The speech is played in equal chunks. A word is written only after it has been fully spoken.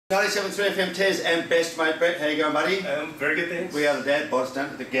97.3 FM Tez and best mate Brett, how you going, buddy? Very good, thanks. We are the dad bods, don't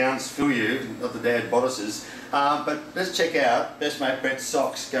let the gowns fool you, not the dad bodices. But let's check out best mate Brett's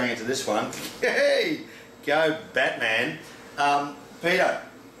socks going into this one. Hey, go Batman.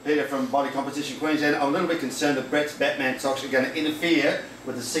 Peter from Body Competition Queensland. I'm a little bit concerned that Brett's Batman socks are going to interfere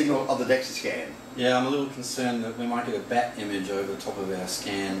with the signal of the Dexa scan. Yeah, I'm a little concerned that we might get a bat image over the top of our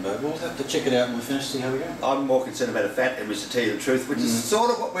scan, but we'll have to check it out when we finish, see how we go. I'm more concerned about a fat image, to tell you the truth, which is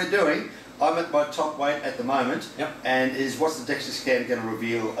sort of what we're doing. I'm at my top weight at the moment, and what's the Dexa scan going to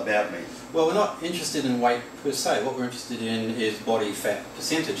reveal about me? Well, we're not interested in weight per se. What we're interested in is body fat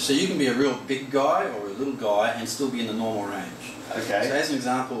percentage. So you can be a real big guy or a little guy and still be in the normal range. Okay. So as an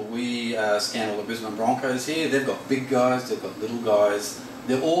example, we scan all the Brisbane Broncos here. They've got big guys, they've got little guys.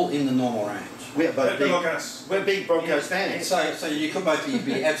 They're all in the normal range. We're big Broncos fans. So you could both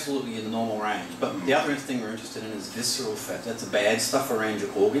be absolutely in the normal range. But the other thing we're interested in is visceral fat. That's the bad stuff around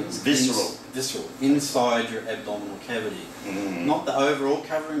your organs. Visceral. Visceral. Inside your abdominal cavity. Not the overall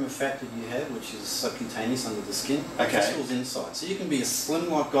covering of fat that you have, which is subcutaneous under the skin. Okay. Visceral's inside. So you can be a slim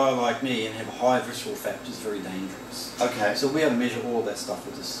like guy like me and have high visceral fat, which is very dangerous. Okay. So we have to measure all of that stuff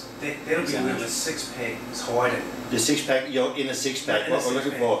with this. That'll be where the six-pack is hiding. The six-pack, you're in a six-pack, what we're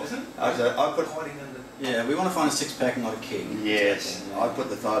looking for. Isn't it? I put hiding under. Yeah, we want to find a six-pack, not a keg. Yes, I put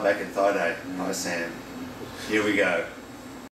the thigh back in thigh day. Nice Sam. Here we go.